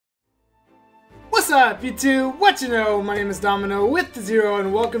up, YouTube? What you know? My name is Domino with the Zero,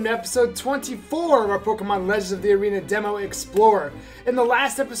 and welcome to episode 24 of our Pokemon Legends of the Arena Demo Explorer. In the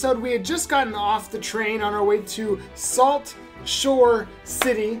last episode, we had just gotten off the train on our way to Salt Shore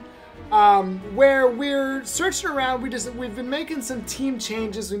City, where we're searching around. We've been making some team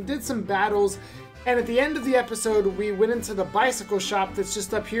changes, we did some battles, and at the end of the episode, we went into the bicycle shop that's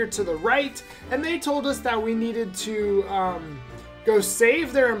just up here to the right, and they told us that we needed to go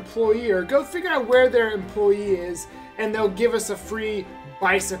save their employee, or go figure out where their employee is, and they'll give us a free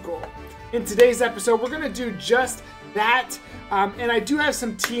bicycle. In today's episode, we're going to do just that, and I do have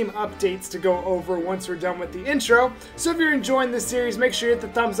some team updates to go over once we're done with the intro. So if you're enjoying this series, make sure you hit the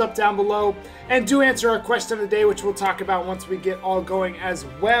thumbs up down below, and do answer our question of the day, which we'll talk about once we get all going as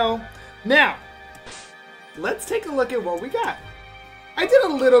well. Now, let's take a look at what we got. I did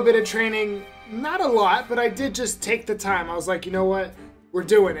a little bit of training, not a lot, but I did just take the time. I was like, you know what? We're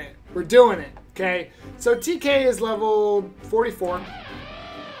doing it. We're doing it, okay? So TK is level 44.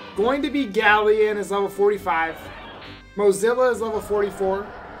 Going to be Galleon is level 45. Mozilla is level 44.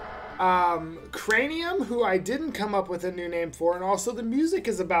 Cranium, who I didn't come up with a new name for, and also the music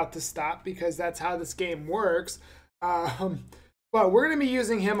is about to stop because that's how this game works. But we're going to be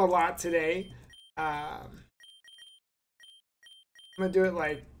using him a lot today. I'm going to do it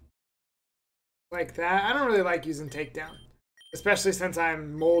like that. I don't really like using Takedown, especially since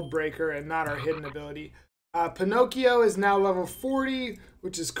I'm Mold Breaker and not our hidden ability. Pinocchio is now level 40,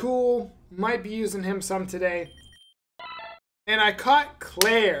 which is cool. Might be using him some today. And I caught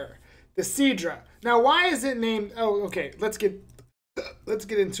Claire, the Seadra. Now, why is it named... Oh, okay. Let's get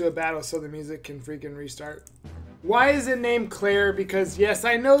into a battle so the music can freaking restart. Why is it named Claire? Because, yes,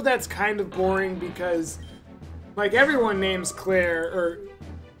 I know that's kind of boring because, like, everyone names Claire, or...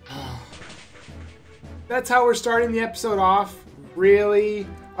 That's how we're starting the episode off. Really?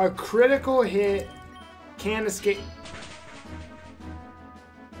 A critical hit can't escape.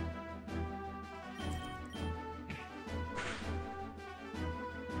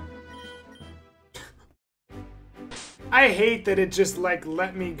 I hate that it just, like,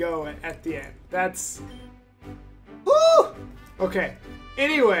 let me go at the end. That's... Woo! Okay.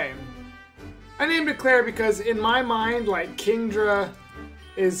 Anyway. I named it Claire because in my mind, like, Kingdra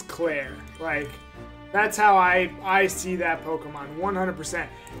is Claire. Like... That's how I see that Pokemon, 100%.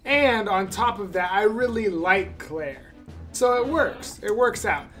 And on top of that, I really like Claire. So it works. It works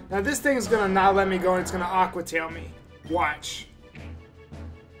out. Now this thing's gonna not let me go and it's gonna Aqua Tail me. Watch.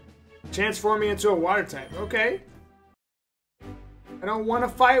 Transform me into a water type. Okay. I don't want to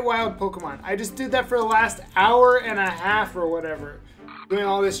fight wild Pokemon. I just did that for the last hour and a half or whatever. Doing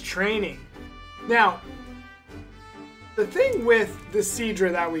all this training. Now, the thing with the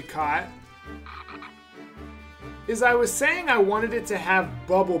Seadra that we caught is I was saying I wanted it to have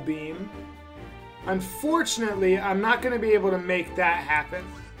Bubble Beam. Unfortunately, I'm not going to be able to make that happen.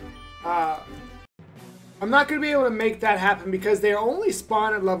 I'm not going to be able to make that happen because they only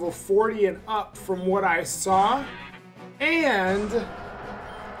spawn at level 40 and up from what I saw. And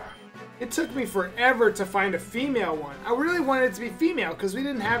it took me forever to find a female one. I really wanted it to be female because we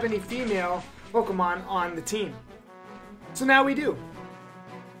didn't have any female Pokemon on the team. So now we do.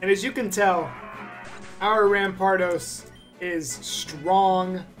 And as you can tell, our Rampardos is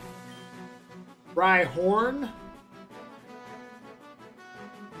strong. Rhyhorn.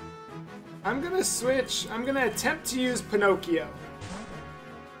 I'm gonna switch. I'm gonna attempt to use Pinocchio.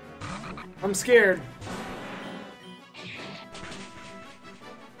 I'm scared.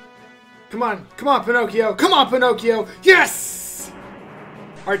 Come on, Pinocchio. Come on, Pinocchio. Yes!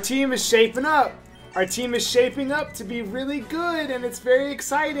 Our team is shaping up. Our team is shaping up to be really good, and it's very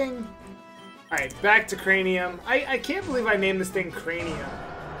exciting. Alright, back to Cranium. I can't believe I named this thing Cranium.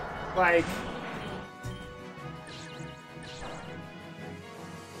 Like...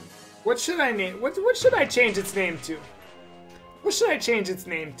 What should I name... What should I change its name to? What should I change its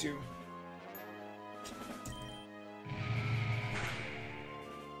name to?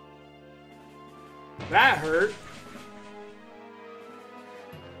 That hurt.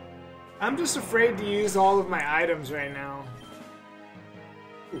 I'm just afraid to use all of my items right now.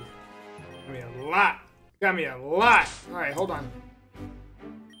 Got me a lot. Got me a lot. Alright, hold on.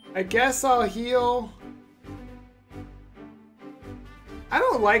 I guess I'll heal. I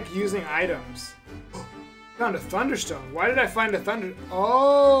don't like using items. Found a Thunderstone. Why did I find a Thunder...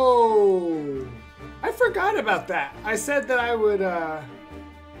 Oh! I forgot about that. I said that I would,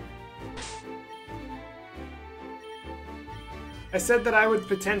 I said that I would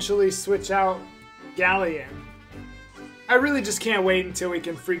potentially switch out Galleon. I really just can't wait until we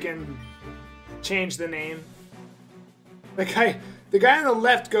can freaking change the name. Like, The guy on the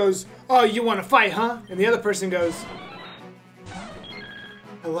left goes, "Oh, you want to fight, huh?" And the other person goes,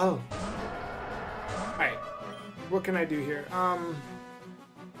 "Hello." Alright. What can I do here?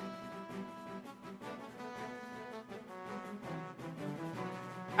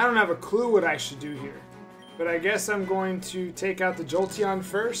 I don't have a clue what I should do here. But I guess I'm going to take out the Jolteon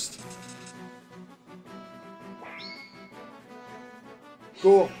first.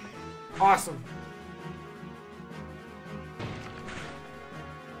 Cool. Awesome.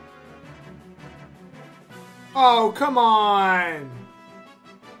 Oh, come on!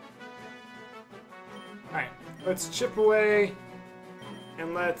 Alright, let's chip away.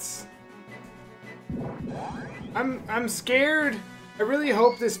 And let's... I'm scared. I really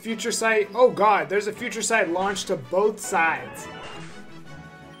hope this future sight... Oh god, there's a future sight launched to both sides.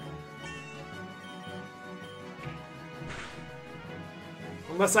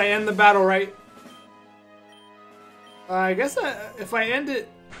 Unless I end the battle right. I guess if I end it...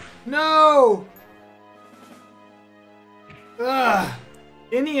 No! Ugh.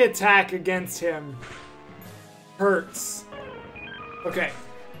 Any attack against him hurts. Okay.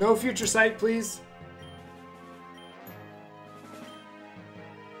 No future sight, please.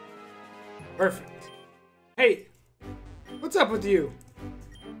 Perfect. Hey, what's up with you?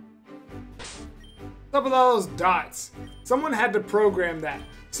 What's up with all those dots? Someone had to program that.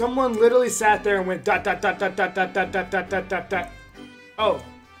 Someone literally sat there and went dot dot dot dot dot dot dot dot dot dot dot dot. Oh.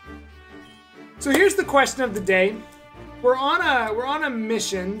 So here's the question of the day. We're on a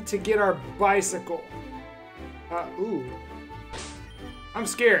mission to get our bicycle. Ooh. I'm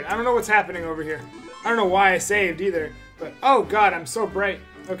scared. I don't know what's happening over here. I don't know why I saved either. But oh god, I'm so bright.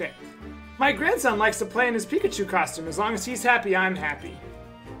 Okay. My grandson likes to play in his Pikachu costume. As long as he's happy, I'm happy.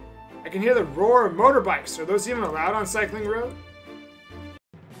 I can hear the roar of motorbikes. Are those even allowed on Cycling Road?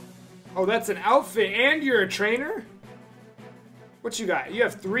 Oh, that's an outfit and you're a trainer? What you got? You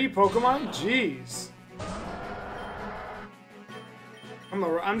have 3 Pokemon? Jeez.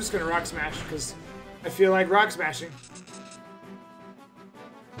 I'm just gonna Rock Smash because I feel like Rock Smashing.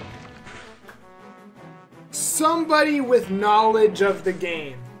 Somebody with knowledge of the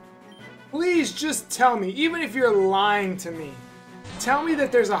game. Please just tell me, even if you're lying to me, tell me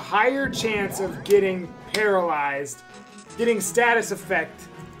that there's a higher chance of getting paralyzed, getting status effect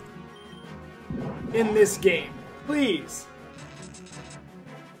in this game. Please.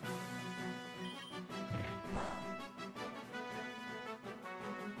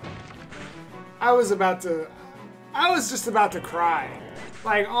 I was just about to cry.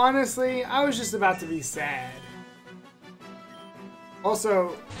 Like, honestly, I was just about to be sad.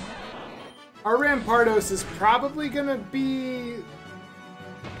 Also, our Rampardos is probably gonna be...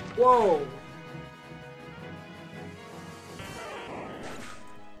 Whoa.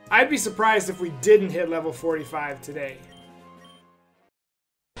 I'd be surprised if we didn't hit level 45 today.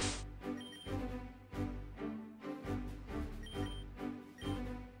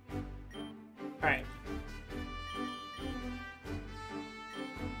 Alright.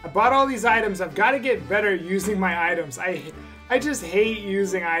 I bought all these items. I've got to get better using my items. I just hate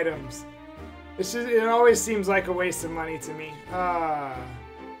using items. It's just, it always seems like a waste of money to me.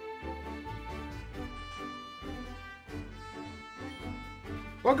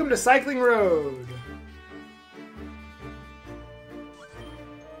 Welcome to Cycling Road.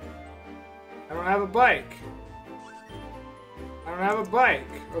 I don't have a bike. I don't have a bike.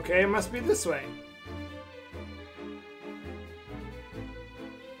 Okay, it must be this way.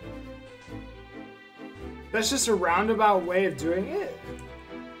 That's just a roundabout way of doing it.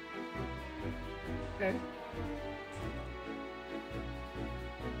 Okay.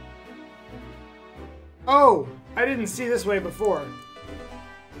 Oh, I didn't see this way before.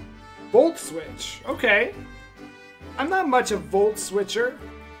 Volt switch. Okay. I'm not much a volt switcher,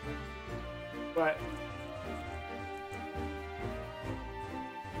 but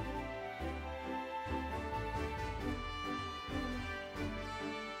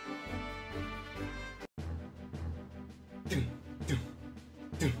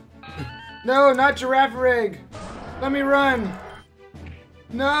no, not Giraffe Rig. Let me run.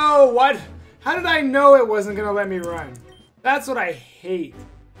 No, what? How did I know it wasn't gonna let me run? That's what I hate.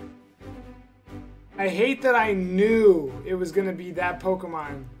 I hate that I knew it was gonna be that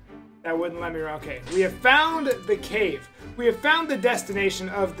Pokemon that wouldn't let me run. Okay, we have found the cave. We have found the destination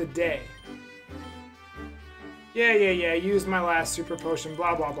of the day. Yeah, use my last super potion,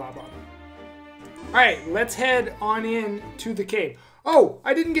 blah, blah, blah, blah. Alright, let's head on in to the cave. Oh,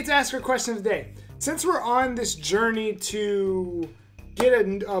 I didn't get to ask her question of the day. Since we're on this journey to get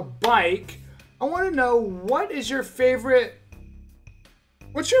a bike, I want to know what's your favorite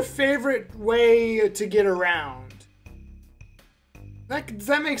way to get around? Does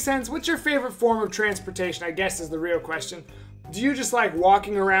that make sense? What's your favorite form of transportation, I guess is the real question. Do you just like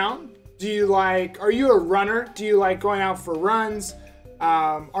walking around? Are you a runner? Do you like going out for runs?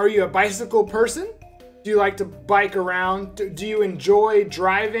 Are you a bicycle person? Do you like to bike around? Do you enjoy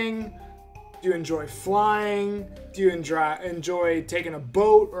driving? Do you enjoy flying? Do you enjoy taking a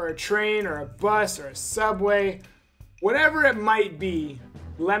boat or a train or a bus or a subway? Whatever it might be,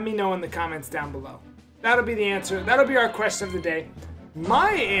 let me know in the comments down below. That'll be the answer. That'll be our question of the day.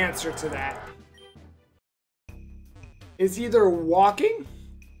 My answer to that is either walking,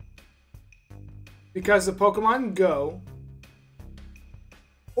 because of Pokemon Go,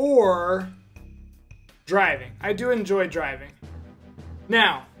 or driving. I do enjoy driving.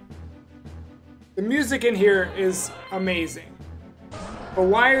 Now, the music in here is amazing, but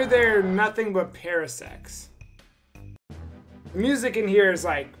why are there nothing but parasects? The music in here is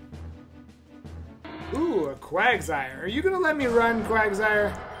like, ooh, a Quagsire. Are you gonna let me run,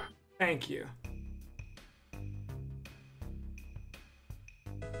 Quagsire? Thank you.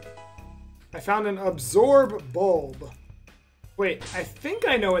 I found an Absorb Bulb. Wait, I think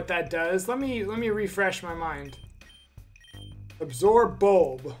I know what that does. Let me refresh my mind. Absorb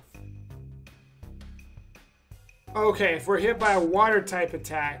Bulb. Okay, if we're hit by a water type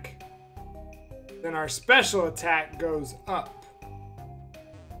attack, then our special attack goes up.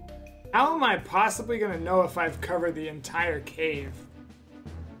 How am I possibly gonna know if I've covered the entire cave?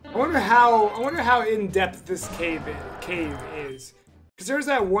 I wonder how in-depth this cave is. Because there's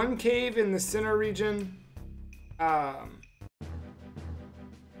that one cave in the center region.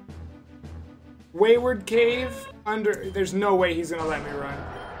 Wayward Cave there's no way he's gonna let me run.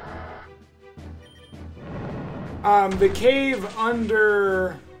 The cave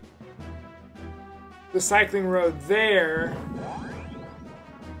under the cycling road there.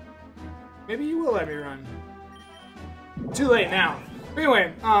 Maybe you will let me run. Too late now.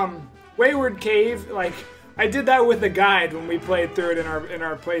 Anyway, Wayward Cave, like, I did that with the guide when we played through it in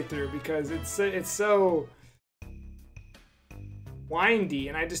our playthrough because it's so windy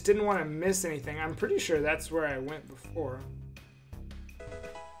and I just didn't want to miss anything. I'm pretty sure that's where I went before.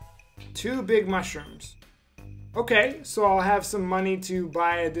 2 big mushrooms. Okay, so I'll have some money to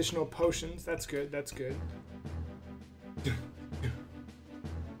buy additional potions. That's good, that's good.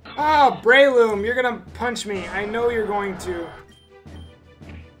 Oh, Breloom, you're gonna punch me. I know you're going to.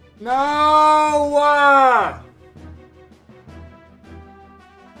 No!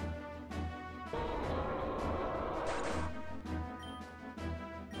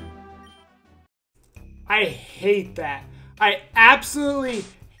 I hate that. I absolutely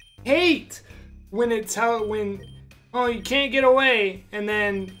hate when oh, you can't get away, and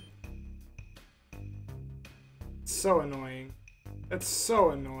then it's so annoying. That's so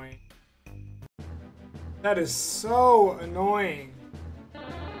annoying. That is so annoying.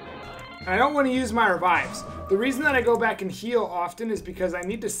 I don't want to use my revives. The reason that I go back and heal often is because I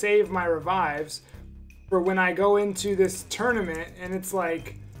need to save my revives for when I go into this tournament, and it's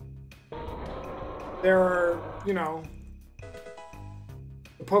like there are, you know,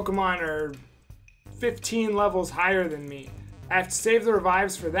 the Pokemon are 15 levels higher than me. I have to save the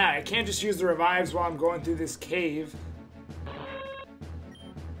revives for that. I can't just use the revives while I'm going through this cave.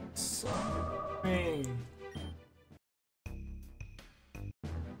 So annoying.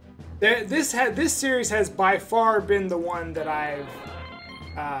 This series has by far been the one that I've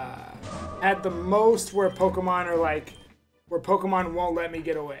had the most where Pokemon won't let me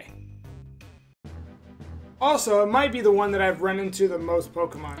get away. Also, it might be the one that I've run into the most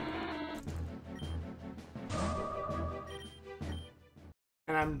Pokemon.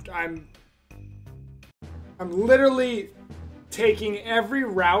 And I'm literally taking every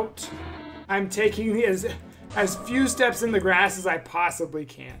route. I'm taking as few steps in the grass as I possibly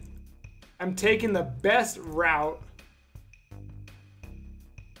can. I'm taking the best route.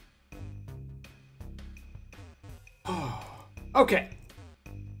 Oh, okay.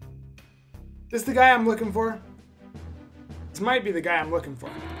 This the guy I'm looking for? This might be the guy I'm looking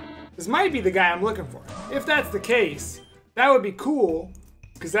for. This might be the guy I'm looking for. If that's the case, that would be cool,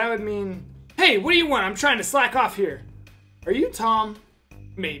 because that would mean, hey, what do you want? I'm trying to slack off here. Are you Tom?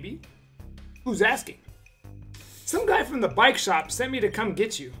 Maybe. Who's asking? Some guy from the bike shop sent me to come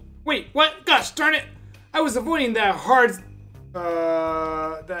get you. Wait, what? Gosh darn it! I was avoiding that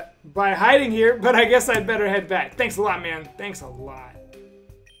by hiding here, but I guess I'd better head back. Thanks a lot, man. Thanks a lot.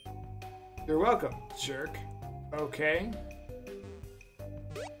 You're welcome, jerk. Okay.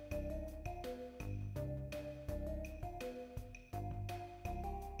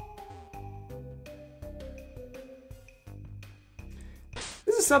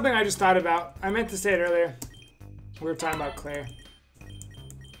 This is something I just thought about. I meant to say it earlier. We were talking about Claire.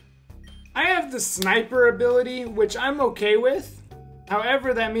 I have the sniper ability, which I'm okay with.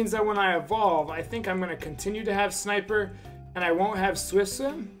 However, that means that when I evolve, I think I'm going to continue to have sniper, and I won't have swift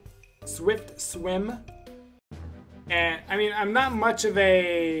swim. Swift swim. And I mean, I'm not much of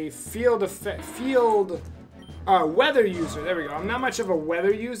a weather user. There we go. I'm not much of a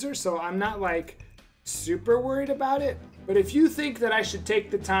weather user, so I'm not like super worried about it. But if you think that I should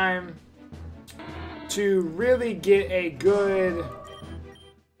take the time to really get a good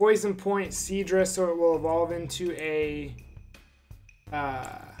poison point Seadra so it will evolve into a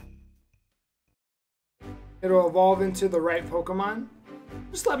it'll evolve into the right Pokemon,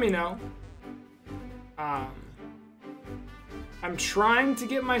 just let me know. I'm trying to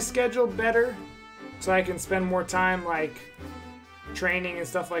get my schedule better so I can spend more time like training and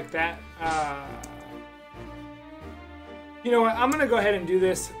stuff like that. You know what? I'm gonna go ahead and do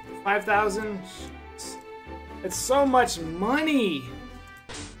this. 5,000. It's so much money.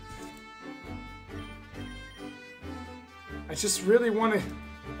 I just really want to.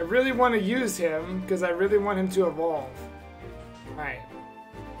 I really want to use him because I really want him to evolve. All right.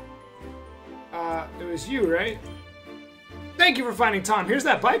 It was you, right? Thank you for finding Tom. Here's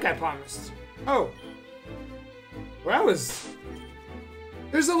that bike I promised. Oh. Well, that was...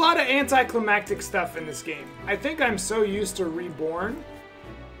 There's a lot of anticlimactic stuff in this game. I think I'm so used to Reborn,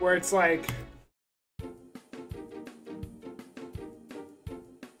 where it's like...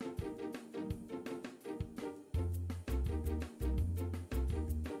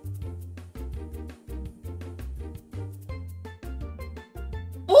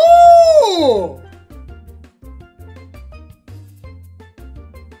 Oh!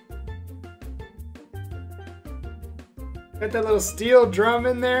 Got that little steel drum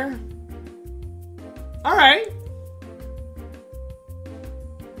in there. All right.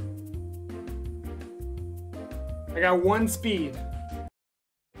 I got 1 speed.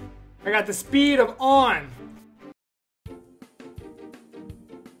 I got the speed of on.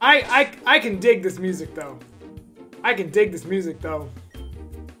 I can dig this music though. I can dig this music though.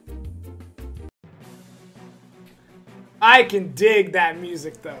 I can dig that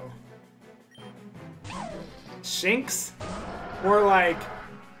music though. Shinx? More like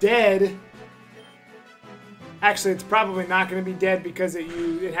dead. Actually, it's probably not going to be dead because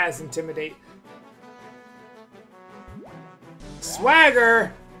it has Intimidate.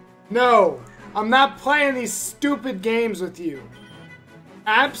 Swagger? No, I'm not playing these stupid games with you.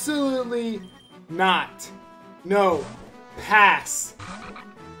 Absolutely not. No. Pass.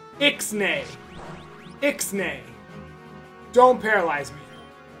 Ixnay. Ixnay. Don't paralyze me.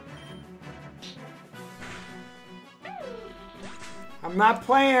 I'm not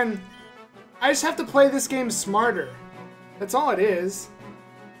playing. I just have to play this game smarter. That's all it is.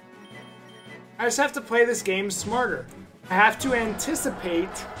 I just have to play this game smarter. I have to anticipate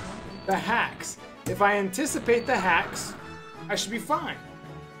the hacks. If I anticipate the hacks, I should be fine.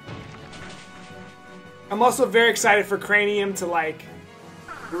 I'm also very excited for Cranium to like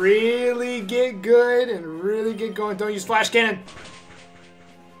really get good and really get going. Don't use Flash Cannon.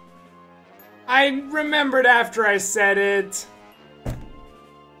 I remembered after I said it.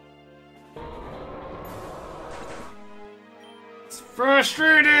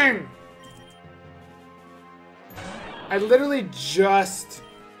 Frustrating! I literally just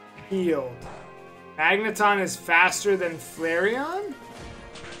healed. Magneton is faster than Flareon?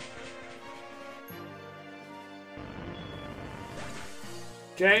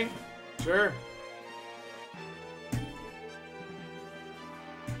 Okay, sure.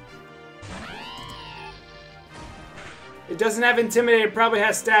 It doesn't have Intimidate, it probably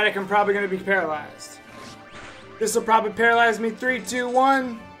has Static, I'm probably going to be paralyzed. This will probably paralyze me. 3, 2,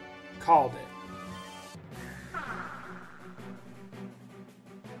 1. Called it.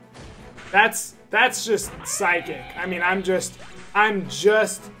 That's just psychic. I mean, I'm just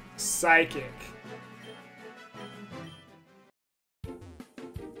psychic. I'm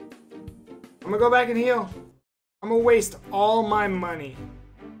gonna go back and heal. I'm gonna waste all my money.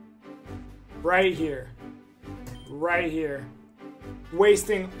 Right here. Right here.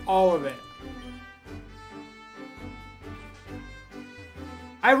 Wasting all of it.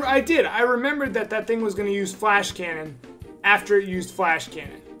 I did. I remembered that that thing was going to use Flash Cannon after it used Flash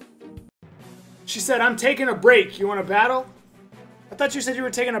Cannon. She said, I'm taking a break. You want to battle? I thought you said you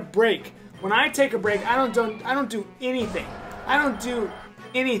were taking a break. When I take a break, I don't do anything. I don't do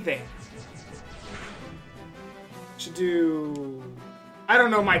anything. Should do... I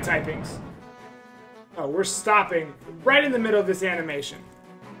don't know my typings. Oh, we're stopping right in the middle of this animation.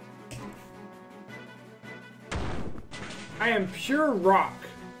 I am pure rock.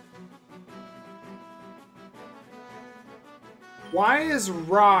 Why is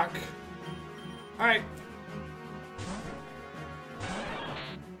rock Alright.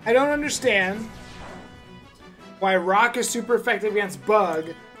 I don't understand why Rock is super effective against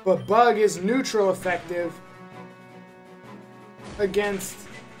Bug, but Bug is neutral effective against...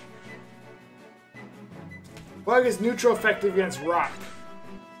 Bug is neutral effective against Rock.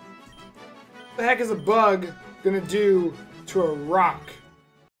 What the heck is a Bug gonna do to a Rock?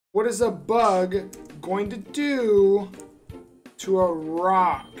 What is a Bug going to do to a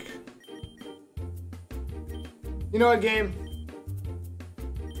Rock? You know what, game?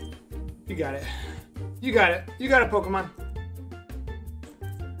 You got it. You got it. You got it, Pokemon.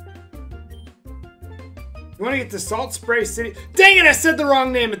 You want to get to Salt Spray City? Dang it, I said the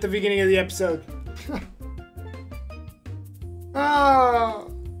wrong name at the beginning of the episode. Oh.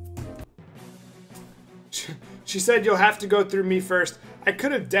 She said you'll have to go through me first. I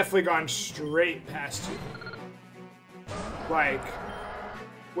could have definitely gone straight past you. Like,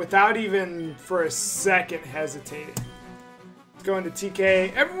 without even for a second hesitating. Let's go into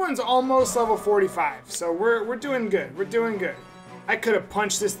TK. Everyone's almost level 45, so we're doing good. We're doing good. I could have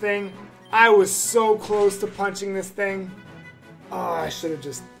punched this thing. I was so close to punching this thing. Oh, I should have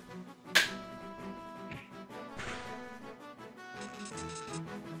just...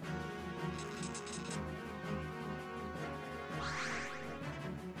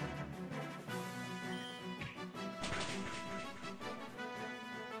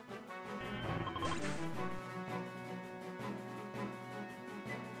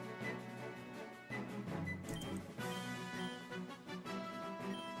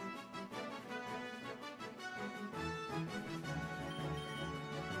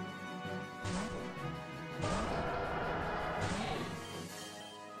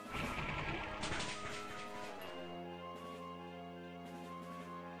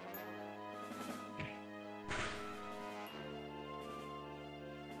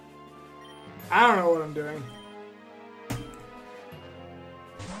 I don't know what I'm doing.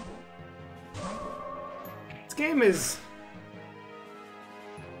 This game is...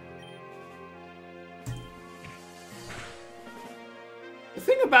 The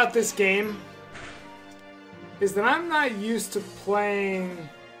thing about this game is that I'm not used to playing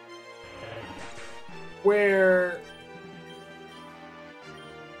where...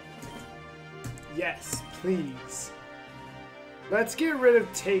 Yes, please. Let's get rid of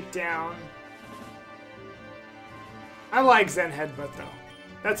Takedown. I like Zen Headbutt though.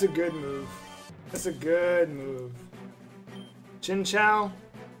 That's a good move. That's a good move. Chin Chow.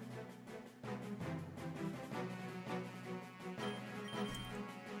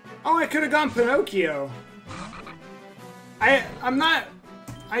 Oh, I could have gone Pinocchio. I'm not...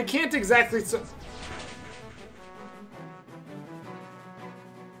 I can't exactly...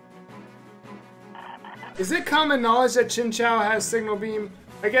 Is it common knowledge that Chin Chow has Signal Beam?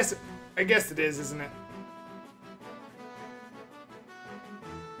 I guess it is, isn't it?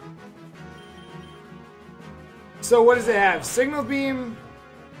 So what does it have? Signal Beam,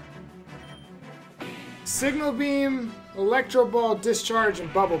 Electro Ball, Discharge,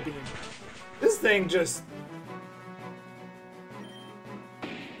 and Bubble Beam. This thing just...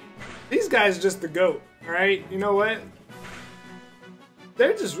 These guys are just the GOAT, alright? You know what?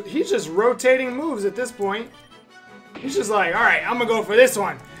 He's just rotating moves at this point. He's just like, alright, I'm gonna go for this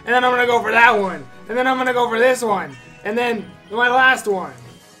one. And then I'm gonna go for that one. And then I'm gonna go for this one. And then my last one.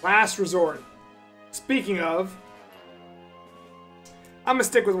 Last resort. Speaking of... I'm gonna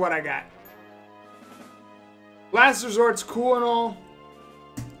stick with what I got. Last Resort's cool and all,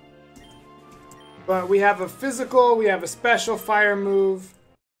 but we have a physical, we have a special fire move.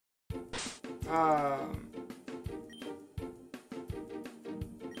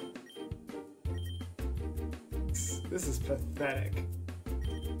 This is pathetic.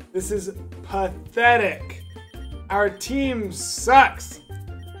 This is pathetic. Our team sucks.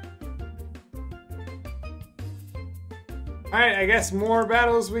 Alright, I guess more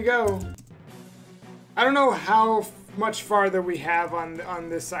battles we go. I don't know how much farther we have on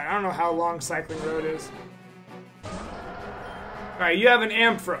this side. I don't know how long Cycling Road is. Alright, you have an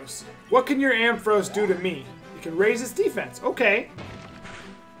Ampharos. What can your Ampharos do to me? You can raise its defense. Okay.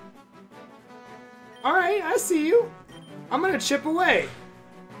 Alright, I see you. I'm gonna chip away.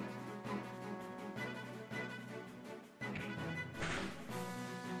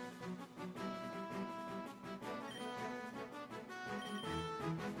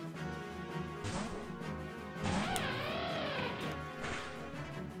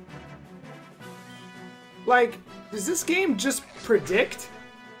 Like, does this game just predict?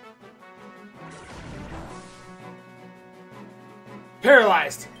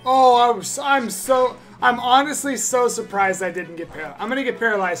 Paralyzed. Oh, I'm honestly so surprised I didn't get paralyzed. I'm gonna get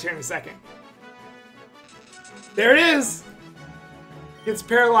paralyzed here in a second. There it is! Gets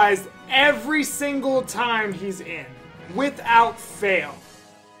paralyzed every single time he's in. Without fail.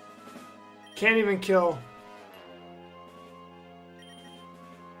 Can't even kill.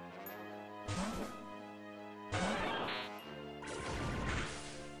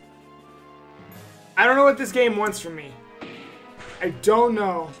 I don't know what this game wants from me. I don't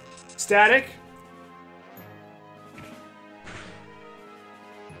know. Static?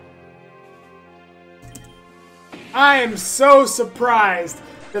 I am so surprised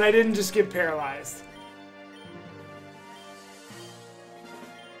that I didn't just get paralyzed.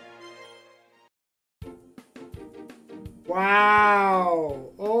 Wow.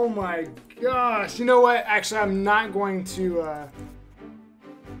 Oh my gosh. You know what? Actually, I'm not going to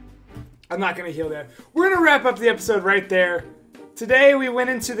heal there. We're going to wrap up the episode right there. Today we went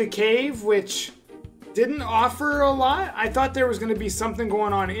into the cave, which didn't offer a lot. I thought there was going to be something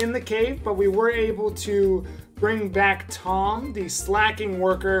going on in the cave, but we were able to bring back Tom, the slacking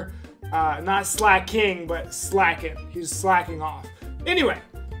worker. Not slacking, but slacking. He's slacking off. Anyway,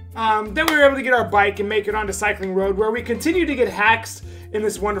 then we were able to get our bike and make it onto Cycling Road, where we continue to get hacks in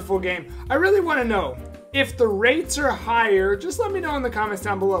this wonderful game. I really want to know, if the rates are higher, just let me know in the comments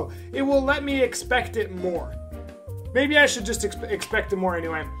down below. It will let me expect it more. Maybe I should just expect it more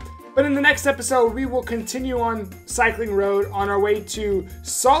anyway. But in the next episode, we will continue on Cycling Road on our way to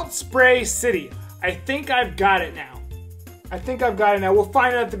Salt Spray City. I think I've got it now. We'll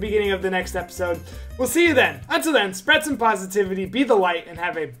find out at the beginning of the next episode. We'll see you then. Until then, spread some positivity, be the light, and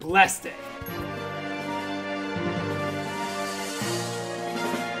have a blessed day.